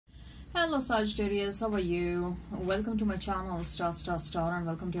Hello Sagittarius, how are you? Welcome to my channel Star, and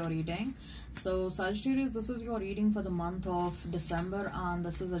welcome to your reading. So Sagittarius, this is your reading for the month of December, and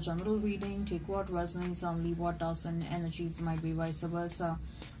this is a general reading. Take what resonates and leave what doesn't. Energies might be vice versa,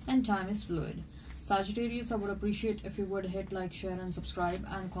 and time is fluid. Sagittarius, I would appreciate if you would hit like, share and subscribe,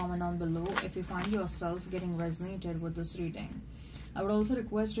 and comment down below if you find yourself getting resonated with this reading. I would also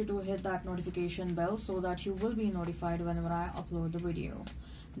request you to hit that notification bell so that you will be notified whenever I upload the video.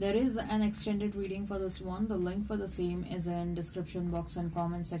 There is an extended reading for this one. The link for the same is in description box and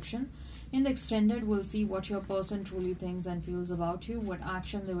comment section. In the extended, we'll see what your person truly thinks and feels about you, what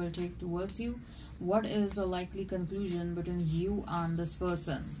action they will take towards you, what is a likely conclusion between you and this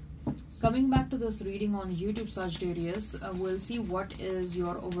person. Coming back to this reading on YouTube, Sagittarius, we'll see what is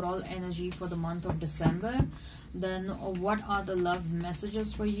your overall energy for the month of December. Then what are the love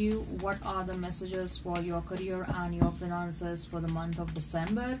messages for you? What are the messages for your career and your finances for the month of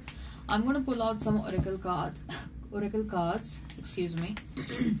December? I'm going to pull out some oracle cards, excuse me.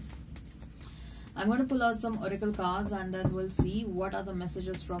 I'm going to pull out some oracle cards, and then we'll see what are the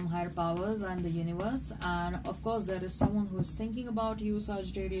messages from higher powers and the universe. And of course, there is someone who is thinking about you,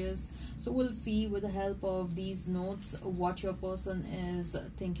 Sagittarius. So we'll see with the help of these notes what your person is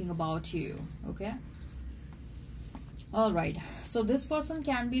thinking about you. Okay. All right. So this person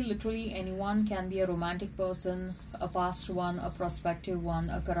can be literally anyone, can be a romantic person, a past one, a prospective one,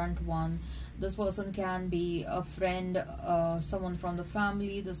 a current one. This person can be a friend, someone from the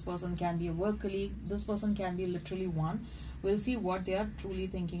family. This person can be a work colleague. This person can be literally one. We'll see what they are truly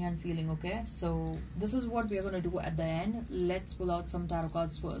thinking and feeling. Okay, so this is what we are going to do at the end. Let's pull out some tarot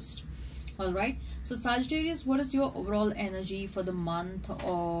cards first. All right, so Sagittarius, what is your overall energy for the month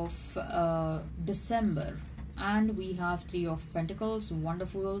of December? And we have Three of Pentacles.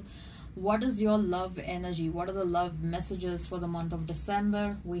 Wonderful. What is your love energy? What are the love messages for the month of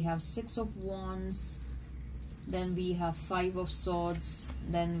December? We have Six of Wands. Then we have Five of Swords.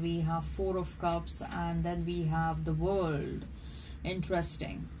 Then we have Four of Cups. And then we have the World.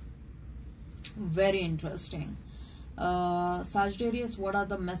 Interesting. Very interesting. Sagittarius, what are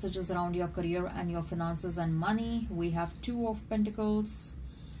the messages around your career and your finances and money? We have Two of Pentacles.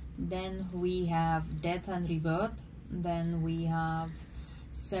 Then we have Death and Rebirth. Then we have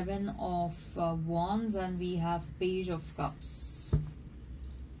Seven of Wands, and we have Page of Cups.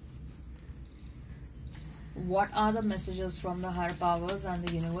 What are the messages from the higher powers and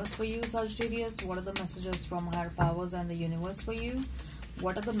the universe for you, Sagittarius? What are the messages from higher powers and the universe for you?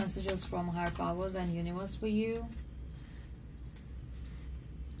 What are the messages from higher powers and universe for you?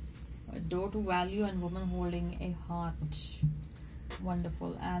 A door to value and woman holding a heart.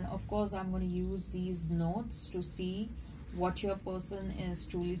 Wonderful. And of course, I'm going to use these notes to see what your person is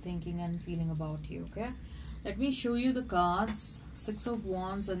truly thinking and feeling about you. Okay, let me show you the cards. Six of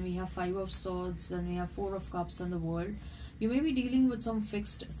Wands, and we have Five of Swords, and we have Four of Cups and the World. You may be dealing with some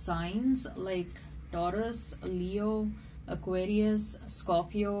fixed signs like Taurus, Leo, Aquarius,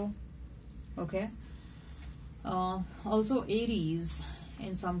 Scorpio. Okay, also Aries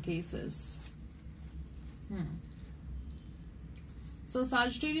in some cases. So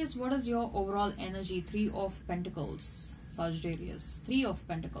Sagittarius, what is your overall energy? Three of Pentacles, Sagittarius. Three of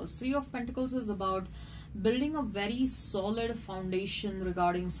Pentacles. Three of Pentacles is about building a very solid foundation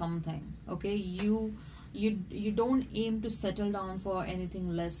regarding something. Okay, you don't aim to settle down for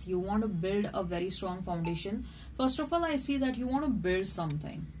anything less. You want to build a very strong foundation. First of all, I see that you want to build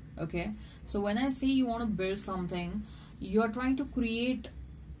something. Okay, so when I say you want to build something, you are trying to create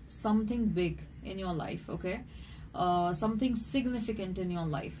something big in your life. Okay, something significant in your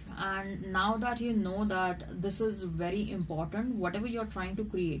life. And now that you know that this is very important, whatever you're trying to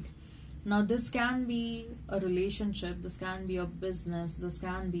create, now this can be a relationship, this can be a business, this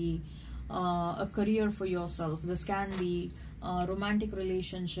can be a career for yourself, this can be a romantic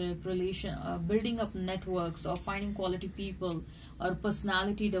relationship, building up networks, or finding quality people, or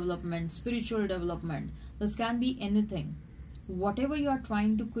personality development, spiritual development. This can be anything. Whatever you are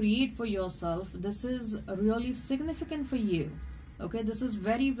trying to create for yourself, this is really significant for you. Okay, this is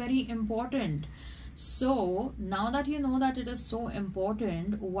very, very important. So now that you know that it is so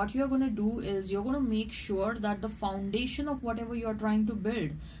important, what you're going to do is you're going to make sure that the foundation of whatever you're trying to build,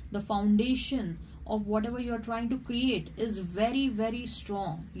 the foundation of whatever you're trying to create is very, very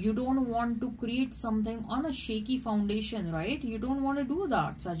strong. You don't want to create something on a shaky foundation, right? You don't want to do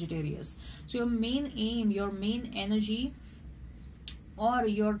that, Sagittarius. So your main aim, your main energy, or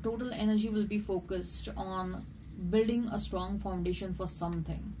your total energy will be focused on building a strong foundation for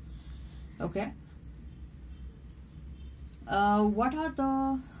something. Okay, What are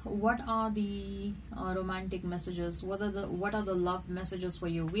the romantic messages? What are the love messages for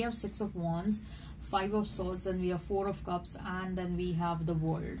you? We have 6 of Wands, 5 of Swords, and we have 4 of Cups, and then we have the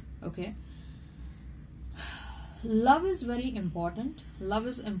World. Okay, love is very important. Love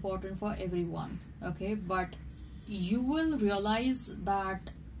is important for everyone. Okay, but you will realize that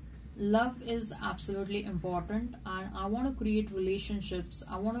love is absolutely important, and I want to create relationships.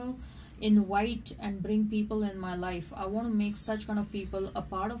 I want to invite and bring people in my life. I want to make such kind of people a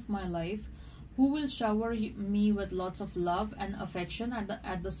part of my life who will shower me with lots of love and affection.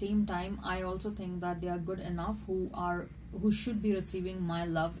 At the same time, I also think that they are good enough who should be receiving my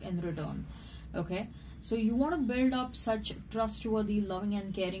love in return. Okay, so you want to build up such trustworthy, loving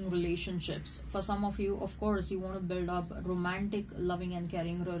and caring relationships. For some of you, of course, you want to build up romantic, loving and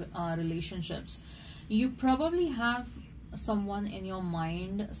caring relationships. You probably have someone in your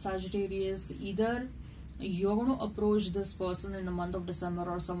mind, Sagittarius. Either you're going to approach this person in the month of December,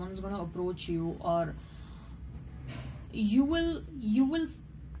 or someone's going to approach you, or you will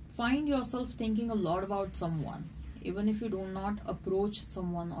find yourself thinking a lot about someone. Even if you do not approach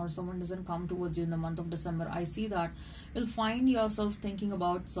someone, or someone doesn't come towards you in the month of December, I see that you'll find yourself thinking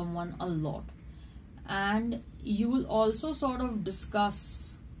about someone a lot. And you will also sort of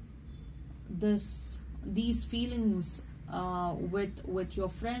discuss these feelings with your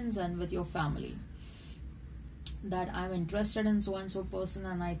friends and with your family, that I'm interested in so and so person,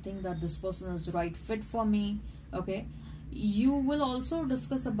 and I think that this person is the right fit for me. Okay, you will also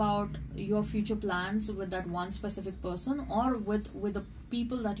discuss about your future plans with that one specific person, or with the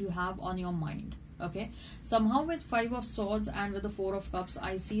people that you have on your mind. Okay, somehow with 5 of Swords and with the 4 of Cups,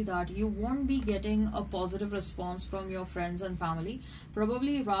 I see that you won't be getting a positive response from your friends and family.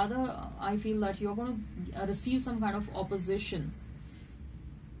 Probably rather, I feel that you're going to receive some kind of opposition.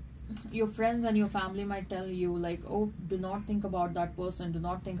 Your friends and your family might tell you like, oh, do not think about that person, do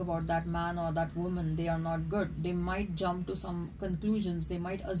not think about that man or that woman, they are not good. They might jump to some conclusions, they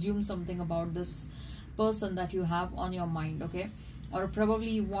might assume something about this person that you have on your mind. Okay, or probably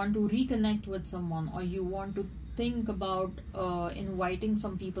you want to reconnect with someone, or you want to think about inviting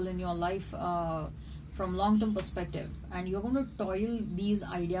some people in your life from long-term perspective, and you're going to toil these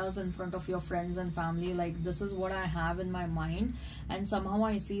ideas in front of your friends and family, like this is what I have in my mind. And somehow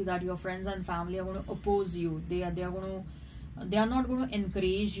I see that your friends and family are going to oppose you. They are not going to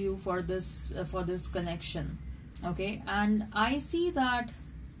encourage you for this connection. Okay, and I see that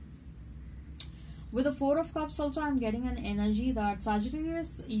with the 4 of Cups also, I'm getting an energy that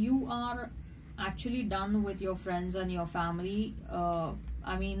Sagittarius, you are actually done with your friends and your family.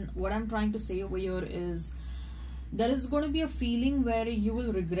 I mean, what I'm trying to say over here is there is going to be a feeling where you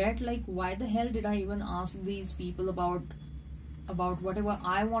will regret, like, why the hell did I even ask these people about whatever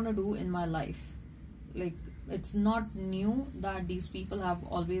I want to do in my life. Like, it's not new that these people have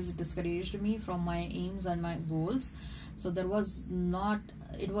always discouraged me from my aims and my goals. So it was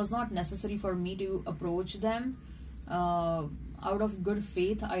not necessary for me to approach them. Out of good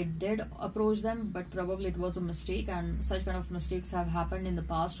faith, I did approach them, but probably it was a mistake, and such kind of mistakes have happened in the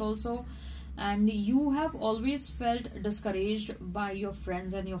past also. And you have always felt discouraged by your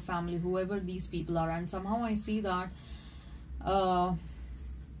friends and your family, whoever these people are, and somehow I see that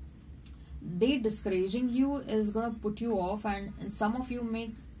they discouraging you is gonna put you off, and some of you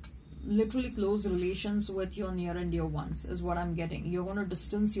may literally close relations with your near and dear ones, is what I'm getting. You're going to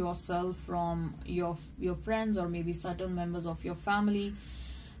distance yourself from your friends, or maybe certain members of your family,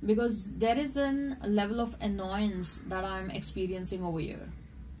 because there is a level of annoyance that I'm experiencing over here.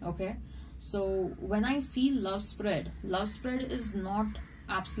 Okay, so when I see love spread is not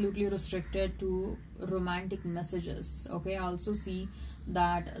absolutely restricted to romantic messages. Okay, I also see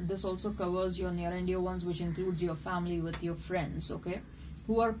that this also covers your near and dear ones, which includes your family with your friends. Okay,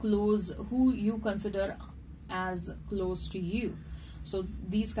 who are close, who you consider as close to you. So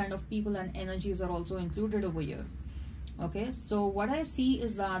these kind of people and energies are also included over here. Okay, so what I see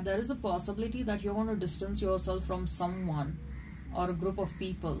is that there is a possibility that you're going to distance yourself from someone or a group of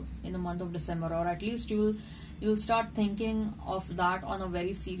people in the month of December, or at least you'll start thinking of that on a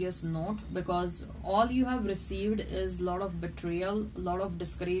very serious note, because all you have received is a lot of betrayal, a lot of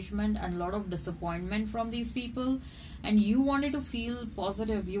discouragement and a lot of disappointment from these people, and you wanted to feel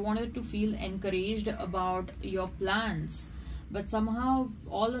positive, you wanted to feel encouraged about your plans, but somehow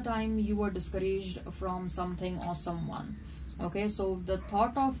all the time you were discouraged from something or someone. Okay, so the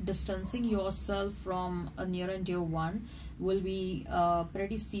thought of distancing yourself from a near and dear one will be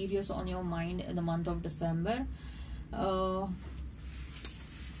pretty serious on your mind in the month of December.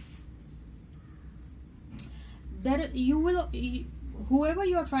 Whoever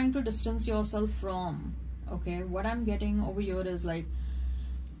you are trying to distance yourself from, Okay, what I'm getting over here is like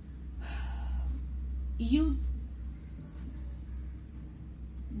you,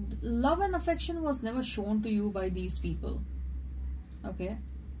 love and affection was never shown to you by these people. Okay,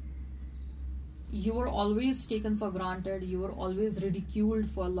 you were always taken for granted, you were always ridiculed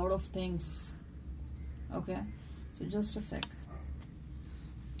for a lot of things. Okay, so just a sec.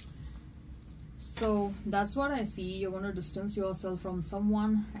 So that's what I see. You're going to distance yourself from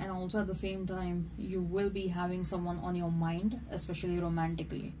someone, and also at the same time you will be having someone on your mind, especially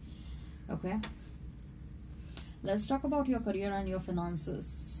romantically. Okay, let's talk about your career and your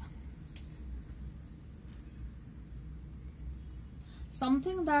finances.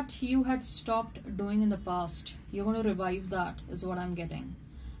 Something that you had stopped doing in the past, you're going to revive that, is what I'm getting.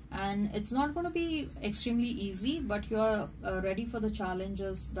 And it's not going to be extremely easy, but you're ready for the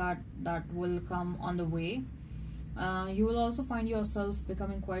challenges that will come on the way. You will also find yourself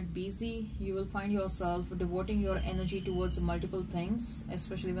becoming quite busy. You will find yourself devoting your energy towards multiple things,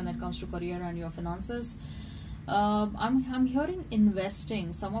 especially when it comes to career and your finances. I'm hearing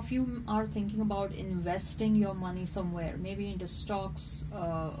investing. Some of you are thinking about investing your money somewhere, maybe into stocks,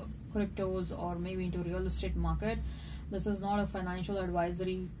 cryptos, or maybe into real estate market. This is not a financial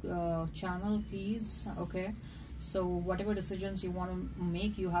advisory channel, please. Okay, so whatever decisions you want to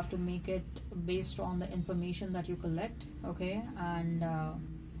make, you have to make it based on the information that you collect. Okay, and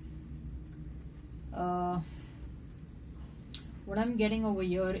what I'm getting over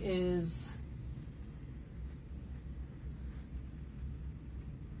here is,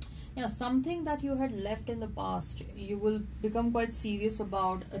 yeah, something that you had left in the past, you will become quite serious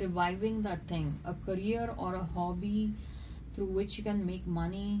about reviving that thing, a career or a hobby through which you can make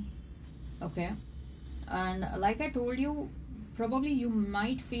money. Okay, and like I told you, probably you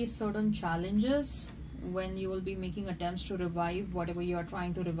might face certain challenges when you will be making attempts to revive whatever you are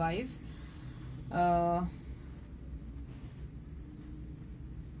trying to revive.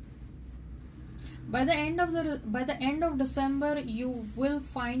 By the end of December, you will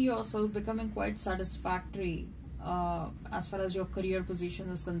find yourself becoming quite satisfactory as far as your career position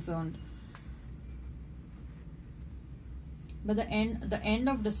is concerned. But the end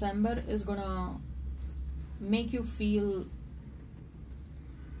of December is gonna make you feel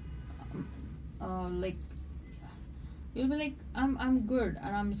like you'll be like, I'm good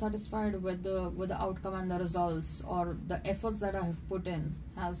and I'm satisfied with the outcome and the results, or the efforts that I have put in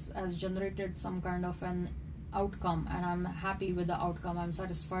has generated some kind of an outcome, and I'm happy with the outcome, I'm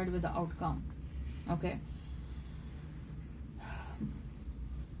satisfied with the outcome. Okay,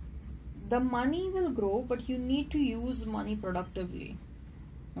 the money will grow, but you need to use money productively.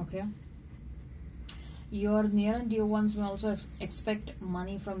 Okay, your near and dear ones may also expect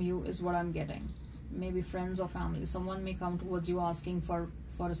money from you, is what I'm getting. Maybe friends or family, someone may come towards you asking for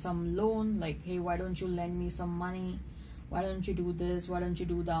some loan, like, hey, why don't you lend me some money, why don't you do this, why don't you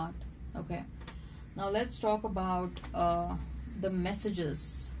do that. Okay, now let's talk about the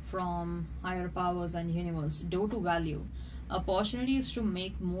messages from higher powers and universe. Door to value, opportunities to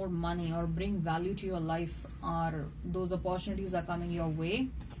make more money or bring value to your life, are those opportunities are coming your way.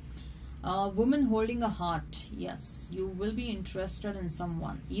 Woman holding a heart, yes, you will be interested in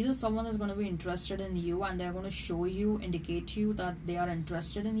someone. Either someone is going to be interested in you and they're going to show you, indicate you that they are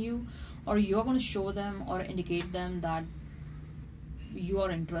interested in you, or you're going to show them or indicate them that you are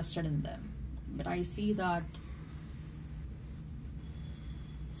interested in them. But I see that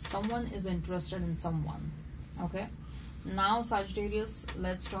someone is interested in someone. Okay, now Sagittarius,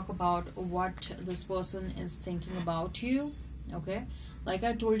 let's talk about what this person is thinking about you. Okay, like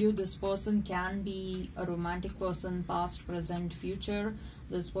I told you, this person can be a romantic person, past, present, future.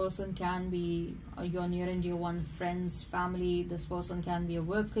 This person can be your near and dear one, friends, family. This person can be a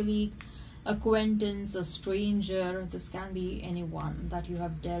work colleague, acquaintance, a stranger. This can be anyone that you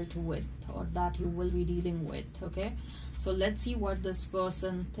have dealt with or that you will be dealing with. Okay, so let's see what this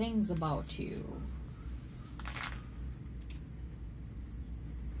person thinks about you.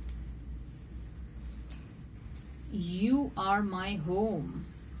 You are my home.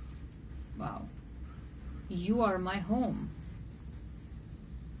 Wow. You are my home.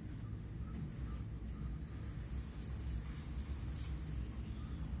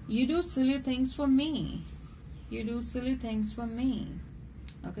 You do silly things for me. You do silly things for me.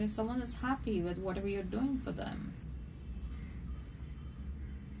 Okay, someone is happy with whatever you're doing for them.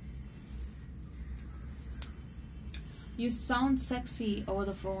 You sound sexy over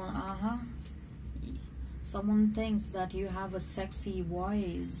the phone. Someone thinks that you have a sexy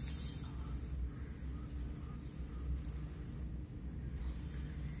voice.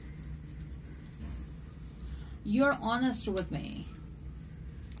 You're honest with me.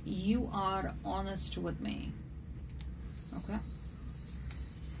 You are honest with me. Okay.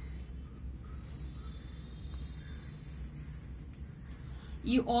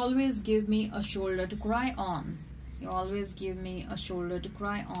 You always give me a shoulder to cry on. You always give me a shoulder to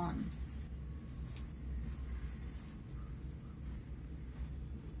cry on.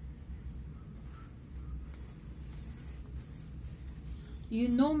 You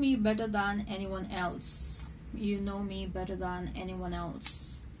know me better than anyone else. You know me better than anyone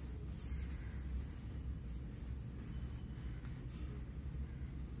else.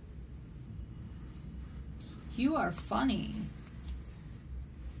 You are funny.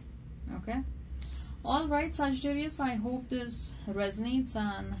 Okay. Alright, Sagittarius, I hope this resonates,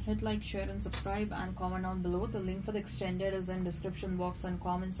 and hit like, share and subscribe and comment down below. The link for the extended is in description box and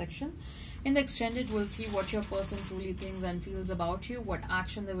comment section. In the extended, we'll see what your person truly thinks and feels about you, what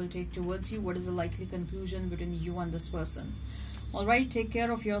action they will take towards you, what is the likely conclusion between you and this person. Alright, take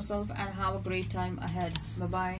care of yourself and have a great time ahead. Bye-bye.